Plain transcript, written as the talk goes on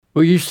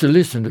We used to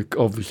listen to,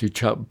 obviously,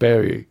 Chuck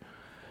Berry.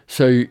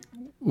 So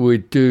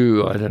we'd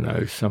do, I don't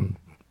know, some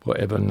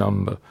whatever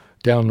number,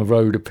 Down the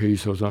Road a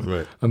piece or something.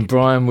 Right. And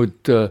Brian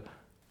would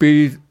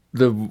be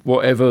the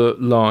whatever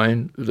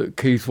line that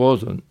Keith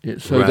wasn't.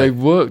 So they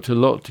worked a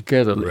lot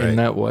together in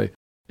that way.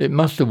 It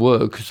must have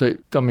worked because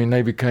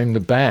they became the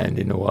band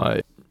in a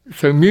way.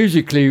 So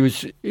musically,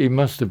 he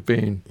must have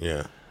been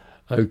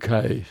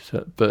okay.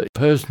 So, but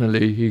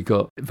personally, he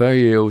got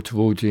very ill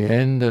towards the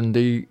end, and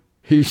he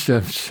used to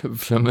have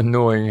some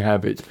annoying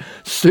habits.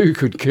 Stu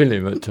could kill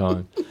him at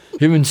times.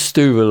 Him and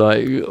Stu were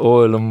like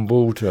oil and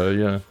water,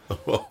 you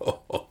know.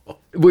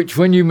 Which,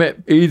 when you met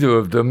either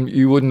of them,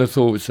 you wouldn't have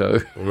thought so.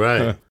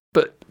 Right.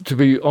 But to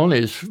be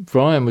honest,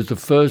 Brian was the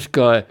first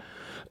guy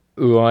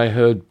who I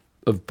heard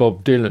of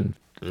Bob Dylan.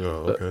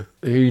 Oh, okay.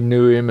 He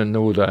knew him and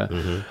all that.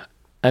 Mm-hmm.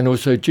 And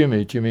also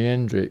Jimi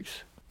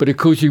Hendrix. But of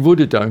course he would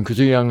have done because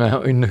he hung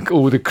out in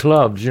all the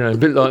clubs, you know, a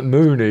bit like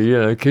Mooney, you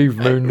know. Keith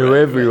Moon knew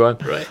everyone.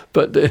 Right.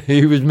 But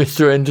he was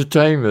Mr.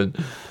 Entertainment,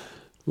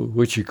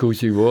 which of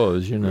course he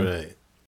was, you know. Right.